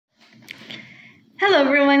Hello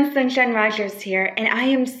everyone, Sunshine Rodgers here, and I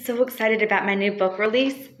am so excited about my new book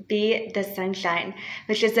release, Be the Sunshine,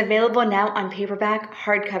 which is available now on paperback,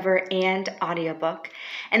 hardcover, and audiobook.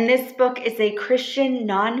 And this book is a Christian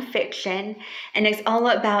nonfiction, and it's all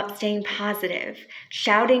about staying positive,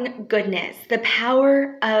 shouting goodness, the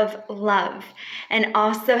power of love, and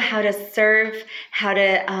also how to serve, how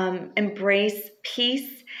to embrace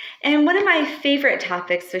peace, and one of my favorite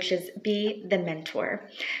topics, which is be the mentor.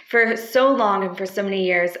 For so long and for so many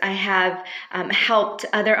years, I have helped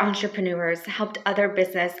other entrepreneurs, helped other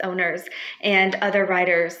business owners, and other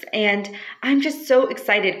writers. And I'm just so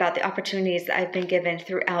excited about the opportunities that I've been given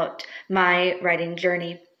throughout my writing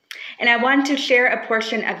journey. And I want to share a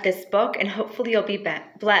portion of this book, and hopefully you'll be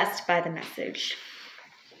blessed by the message.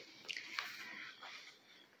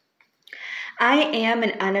 I am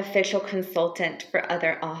an unofficial consultant for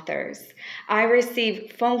other authors. I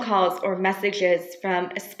receive phone calls or messages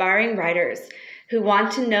from aspiring writers who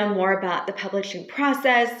want to know more about the publishing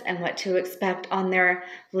process and what to expect on their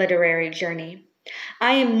literary journey.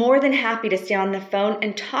 I am more than happy to stay on the phone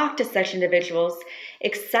and talk to such individuals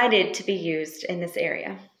excited to be used in this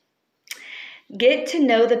area. Get to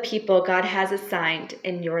know the people God has assigned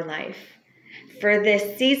in your life for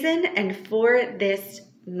this season and for this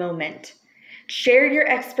moment. Share your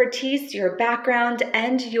expertise, your background,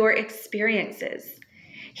 and your experiences.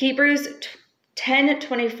 Hebrews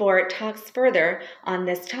 10:24 talks further on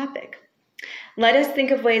this topic. Let us think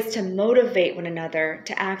of ways to motivate one another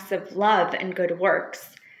to acts of love and good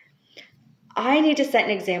works. I need to set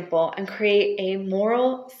an example and create a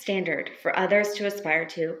moral standard for others to aspire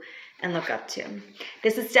to and look up to.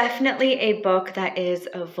 This is definitely a book that is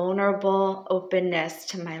a vulnerable openness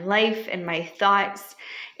to my life and my thoughts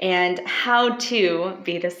and how to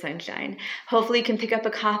be the sunshine. Hopefully you can pick up a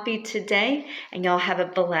copy today and y'all have a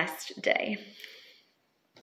blessed day.